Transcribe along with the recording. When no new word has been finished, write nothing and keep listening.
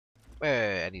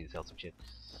I need to sell some shit.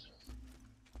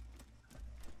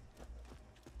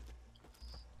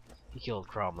 He killed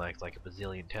Cromlax like a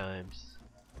bazillion times.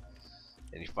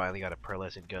 And he finally got a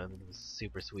pearlescent gun. It was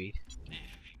super sweet. If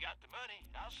you got the money,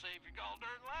 I'll save your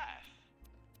gall-darn life.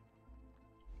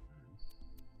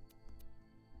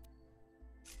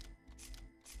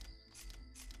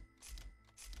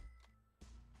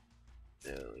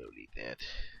 No, I don't need that.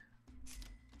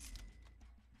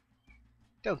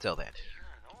 Don't sell that. You're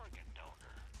an organ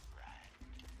donor, right?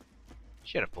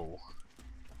 Shut up, fool.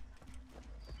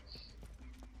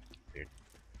 We're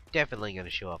definitely gonna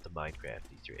show off the Minecraft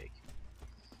Easter egg.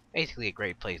 Basically a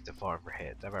great place to farm for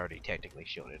heads. I've already technically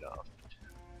shown it off.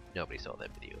 Nobody saw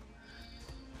that video.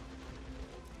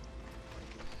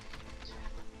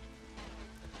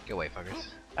 Go away, fuckers.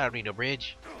 I don't need no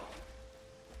bridge.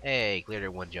 Hey, cleared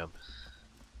her one jump.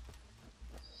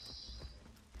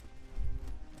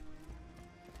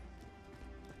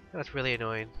 That's really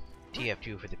annoying.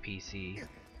 TF2 for the PC.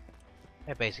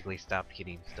 I basically stopped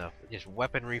getting stuff. Just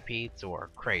weapon repeats or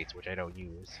crates, which I don't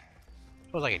use.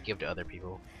 Suppose I could give to other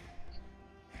people.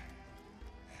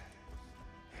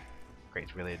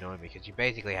 Crates really annoying because you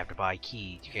basically have to buy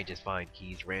keys. You can't just find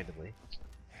keys randomly.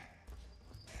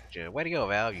 Way to go,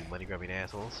 Valve, you money grubbing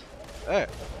assholes. Hey.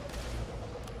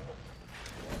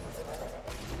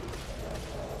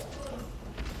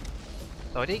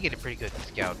 So I did get a pretty good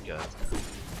scout gun.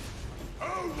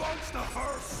 Who wants the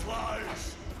first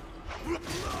slice?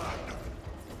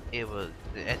 It was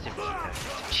the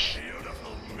SMG.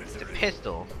 The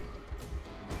pistol.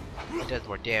 It does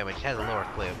more damage. It has a lower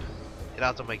clip. It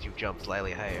also makes you jump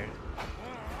slightly higher.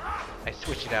 I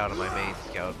switched it out on my main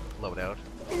scout loadout.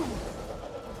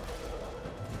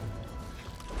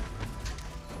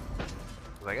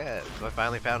 Like, so I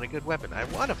finally found a good weapon. I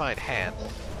want to find hats.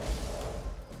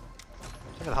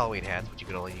 Some of the Halloween hats, which you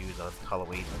can only use on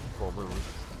Halloween full moon,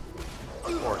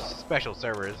 or special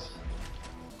servers,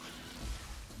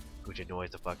 which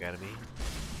annoys the fuck out of me.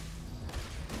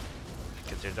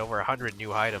 Because there's over 100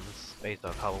 new items based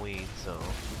on Halloween, so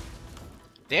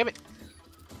damn it!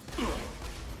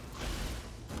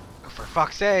 For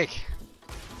fuck's sake!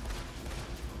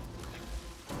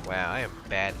 Wow, I am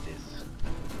bad at this.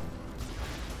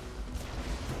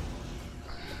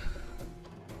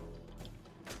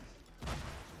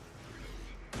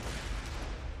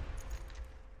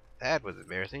 That was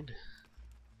embarrassing.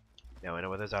 Now I know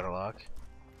where there's autolock.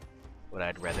 But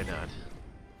I'd rather not.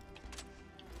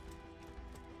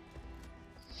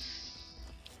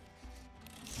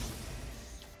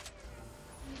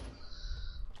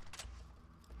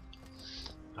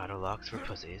 Autolocks for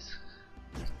pussies.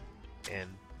 And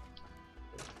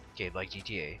game like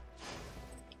GTA.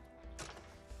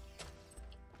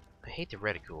 I hate the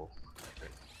reticle.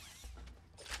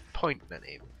 Point not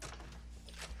aim.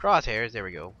 Crosshairs, there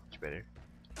we go. Much better.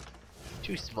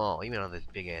 Too small, even on this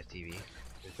big ass TV.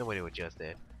 There's no way to adjust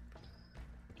that.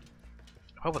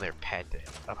 I'm hoping they're patch that.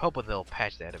 I'm hoping they'll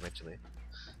patch that eventually.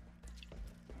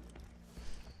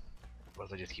 Or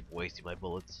else I just keep wasting my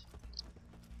bullets.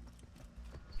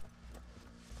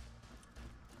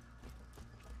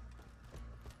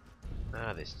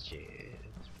 Ah, this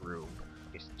room.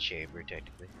 It's chamber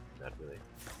technically. Not really.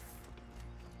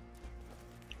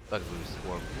 Bugaboo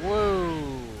swarm.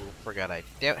 Whoa! Forgot I.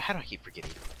 Damn, how do I keep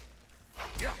forgetting?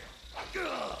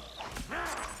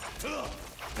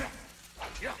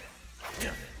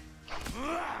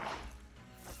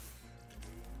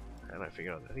 How do I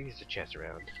figure out? I think there's a chest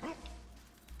around.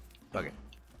 Bug it.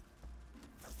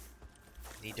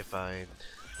 Need to find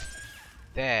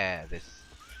there. This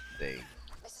thing.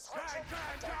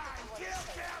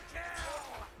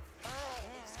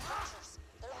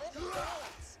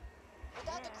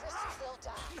 Without the crystals, they'll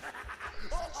die.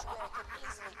 Sanctuary could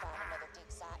easily find another dig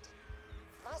site.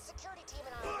 My security team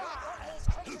and I are not hunting these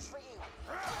creatures for you.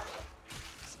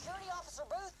 Security Officer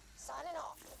Booth, signing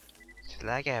off. Just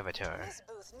like Avatar. Miss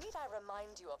Booth, need I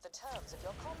remind you of the terms of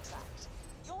your contract?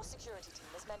 Your security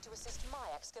team is meant to assist my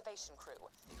excavation crew.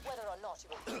 Whether or not you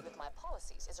agree with my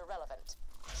policies is irrelevant.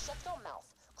 Shut your mouth,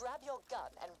 grab your gun,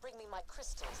 and bring me my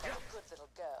crystals like a good little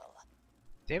girl.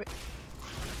 Damn it.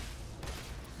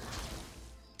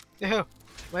 No,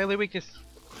 my only weakness.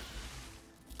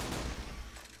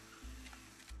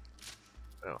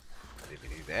 Oh, I didn't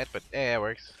do that, but yeah, it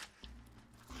works.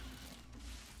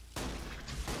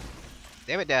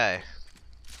 Damn it, die.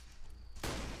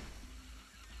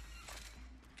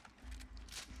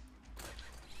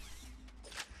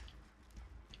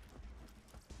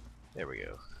 There we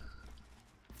go.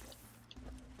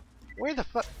 Where the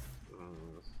fuck?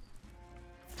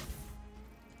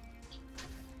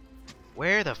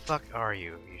 Where the fuck are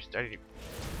you? You started.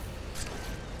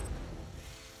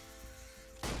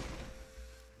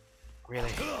 Really?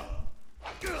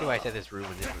 See why I said this room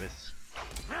is infamous.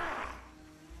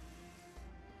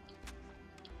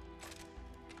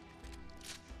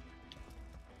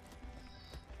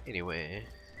 Anyway.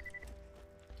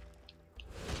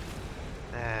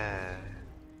 I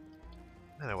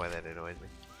don't know why that annoys me.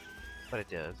 But it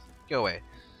does. Go away.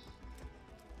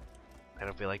 I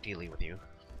don't feel like dealing with you.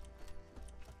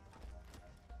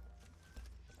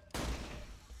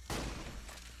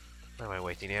 Why am I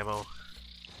wasting ammo?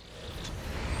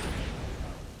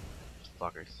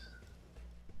 Fuckers.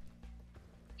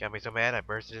 Got me so mad I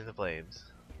bursted into flames.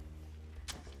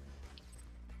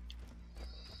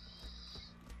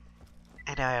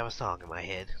 And now I have a song in my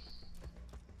head.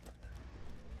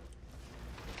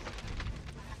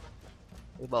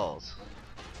 The balls.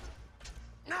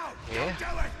 No! Yeah? Don't do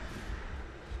it!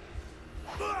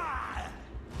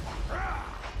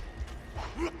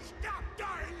 Stop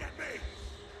dying at me!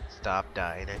 Stop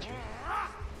dying at you.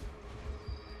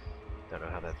 Don't know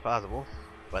how that's possible,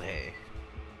 but hey.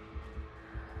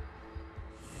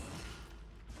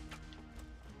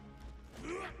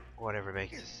 Whatever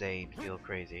makes a sane feel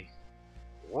crazy.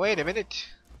 Wait a minute!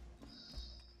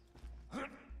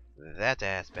 That's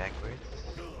ass backwards.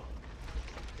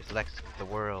 Dyslexic of the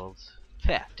world.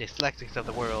 Ha! Dyslexics of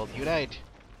the world, unite!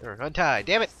 Or untie,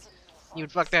 damn it! You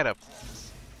fucked that up.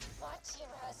 My team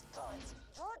has guns.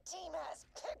 Your team has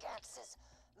pickaxes.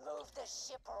 Move the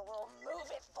ship or we'll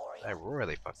move it for you. I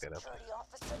really fucked that up. Security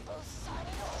officer both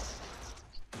signing off.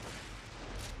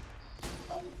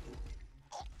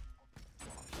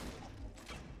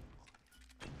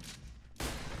 You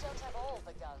don't have all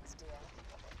the guns, dear.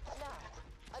 Now,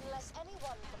 unless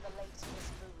anyone from the late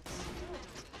Miss Booth's security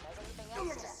team has anything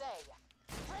else to say,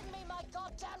 bring me my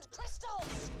goddamned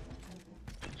crystals!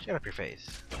 Shut up your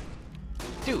face.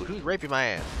 Dude, who's raping my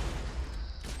ass?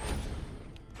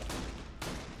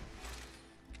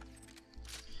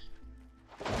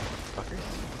 Fuckers.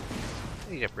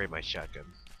 I need to upgrade my shotgun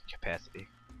capacity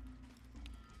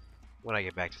when I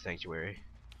get back to Sanctuary.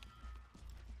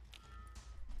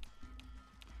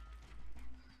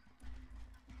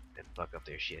 And fuck up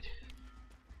their shit.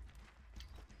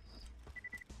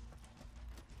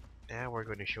 Now we're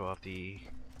going to show off the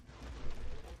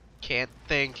can't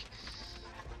think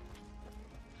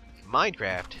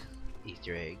Minecraft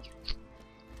Easter egg.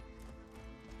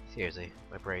 Seriously,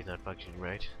 my brain's not functioning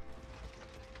right.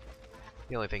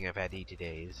 The only thing I've had to eat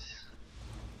today is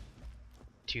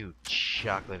 2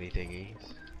 chocolatey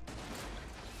thingies.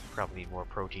 Probably need more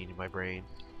protein in my brain.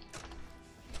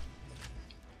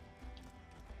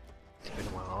 It's been a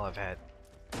while. All I've had,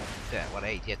 what I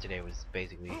ate yesterday was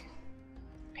basically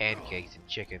pancakes and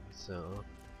chicken, so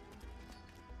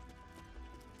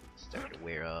it's starting to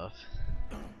wear off.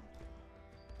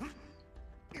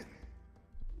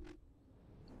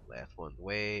 Last one's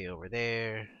way over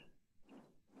there.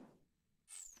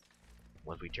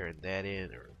 Once we turn that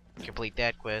in or complete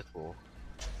that quest, we'll.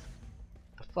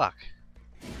 The fuck?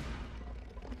 Go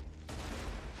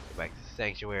back to the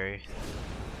Sanctuary.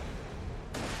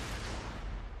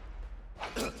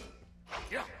 I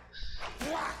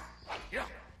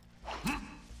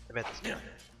bet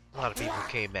a lot of people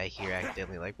came back here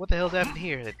accidentally like, what the hell's happened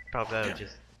here? They probably thought it was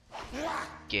just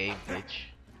game glitch.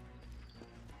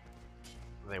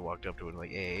 And they walked up to it like,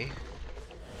 hey.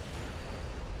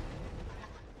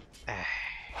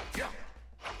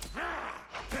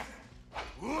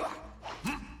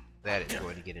 That is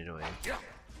going to get annoying.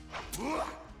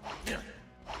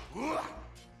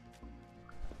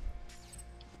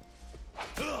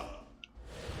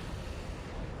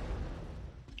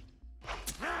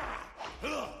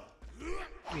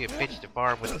 Be a bitch to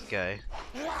farm with this guy.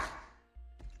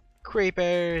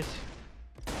 Creepers!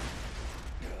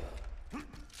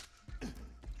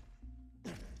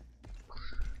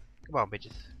 Come on,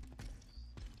 bitches.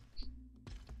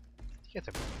 You got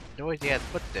some noisy ass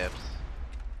footsteps.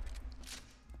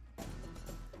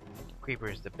 Creeper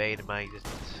is the bane of my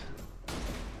existence.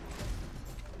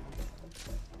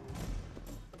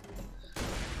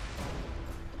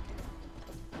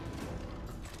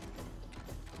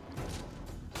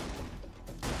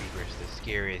 Creepers, the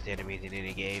scariest enemies in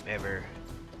any game ever.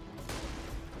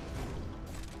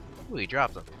 Ooh, he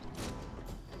dropped something.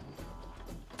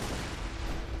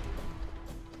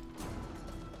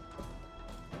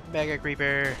 Mega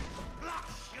creeper.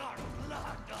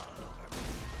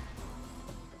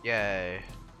 Yay.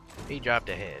 He dropped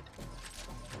a head.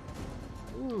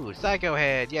 Ooh, psycho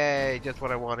head. Yay, just what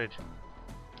I wanted.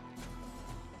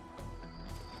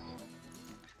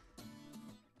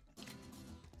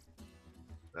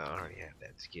 Oh, I already have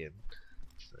that skin.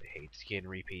 I hate skin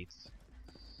repeats.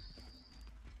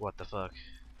 What the fuck?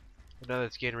 Another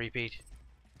skin repeat.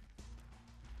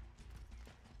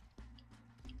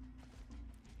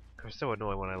 I was so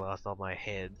annoyed when I lost all my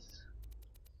heads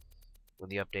when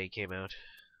the update came out.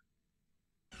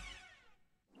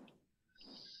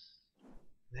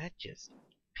 That just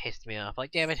pissed me off.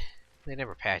 Like, damn it, they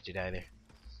never patched it either.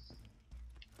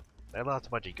 I lost a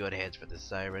bunch of good heads for the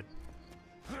siren.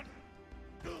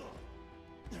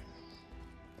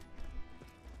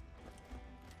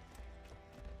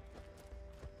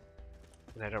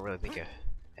 And I don't really think I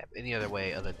have any other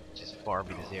way other than just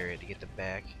farming this area to get them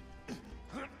back.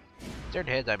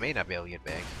 Certain heads I may not be able to get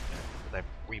back as I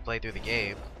replay through the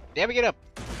game. Damn it, get up!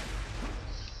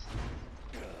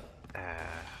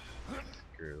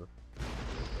 Screw.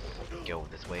 Going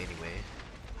this way anyway.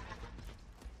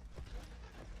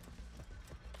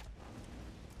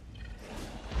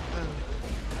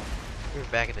 It was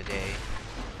back in the day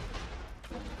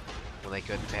when they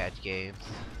couldn't patch games,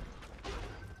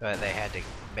 but they had to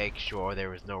make sure there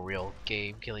was no real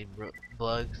game-killing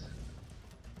bugs.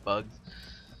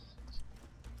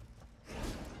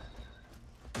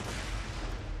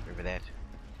 Remember that?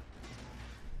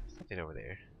 Something over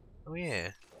there. Oh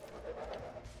yeah.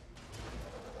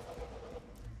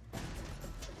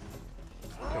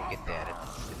 Go get that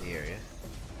in the area.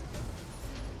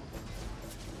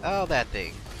 Oh, that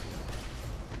thing.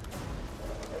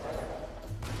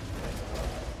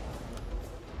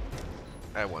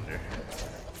 I wonder.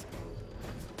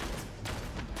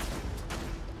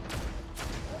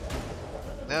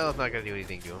 No, I'm not gonna do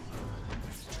anything to him.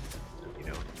 You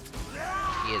know,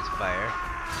 he is fire.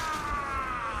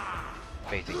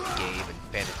 Basic game and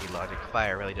fantasy logic.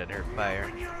 Fire really doesn't hurt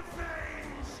fire.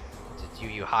 It's Yu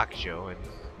Yu Hakusho and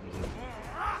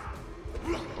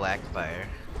black fire.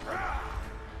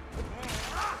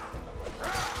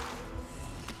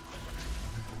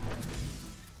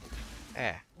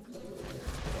 Ah.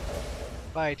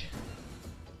 Fight.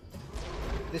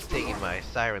 This thing in my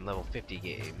Siren level 50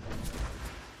 game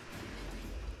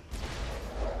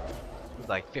was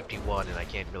like 51 and I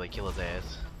can't really kill his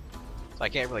ass. So I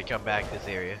can't really come back to this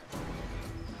area.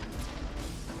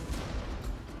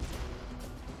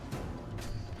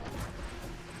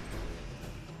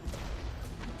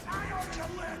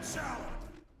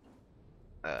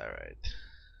 Alright.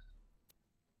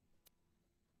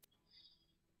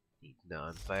 Need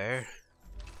non-fire.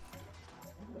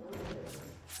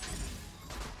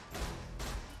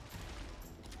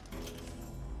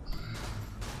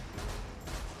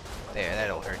 There,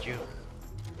 that'll hurt you.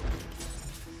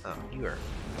 Oh, you are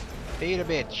being a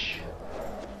bitch.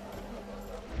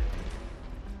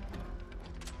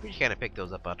 We just kind of pick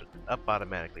those up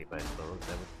automatically, but I suppose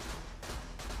that would.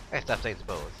 I stop saying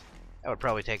suppose. That would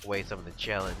probably take away some of the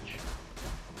challenge.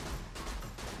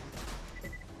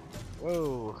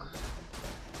 Whoa.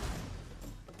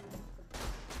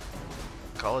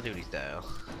 Call of Duty style.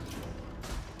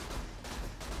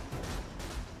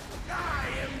 I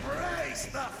embrace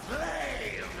the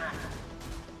flame!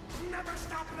 Never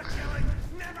stop the killing!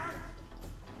 Never!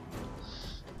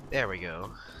 There we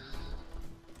go.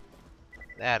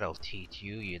 That'll teach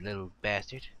you, you little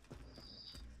bastard.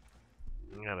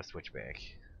 I'm gonna switch back.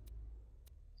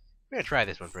 I'm gonna try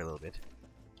this one for a little bit.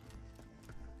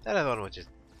 That other one was just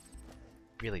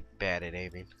really bad at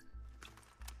aiming.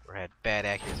 Or had bad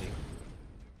accuracy.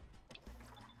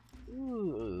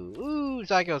 Ooh,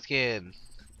 Psycho Skin!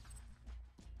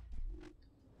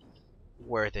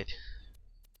 Worth it.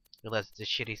 Unless it's a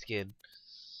shitty skin.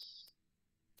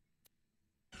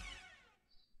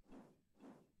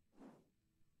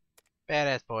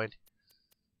 Badass point.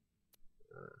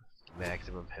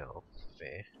 Maximum health.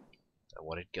 Fair. I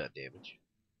wanted gun damage.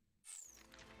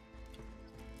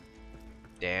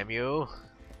 Damn you!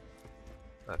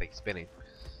 Nothing spinning.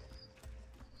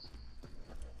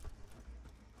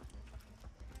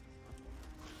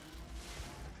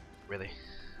 Really?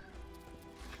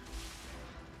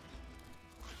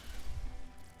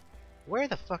 Where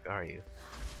the fuck are you?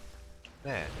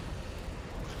 Man.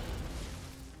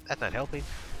 That's not helping.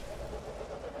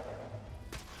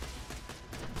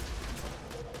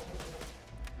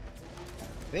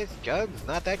 This gun's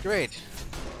not that great.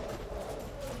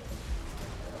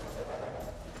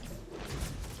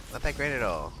 Not that great at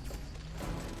all.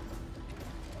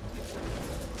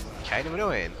 Kind of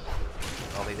annoying.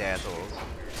 All these assholes.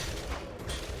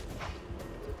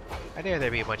 How dare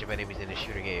there be a bunch of enemies in a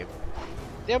shooter game?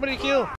 Damn, many kill!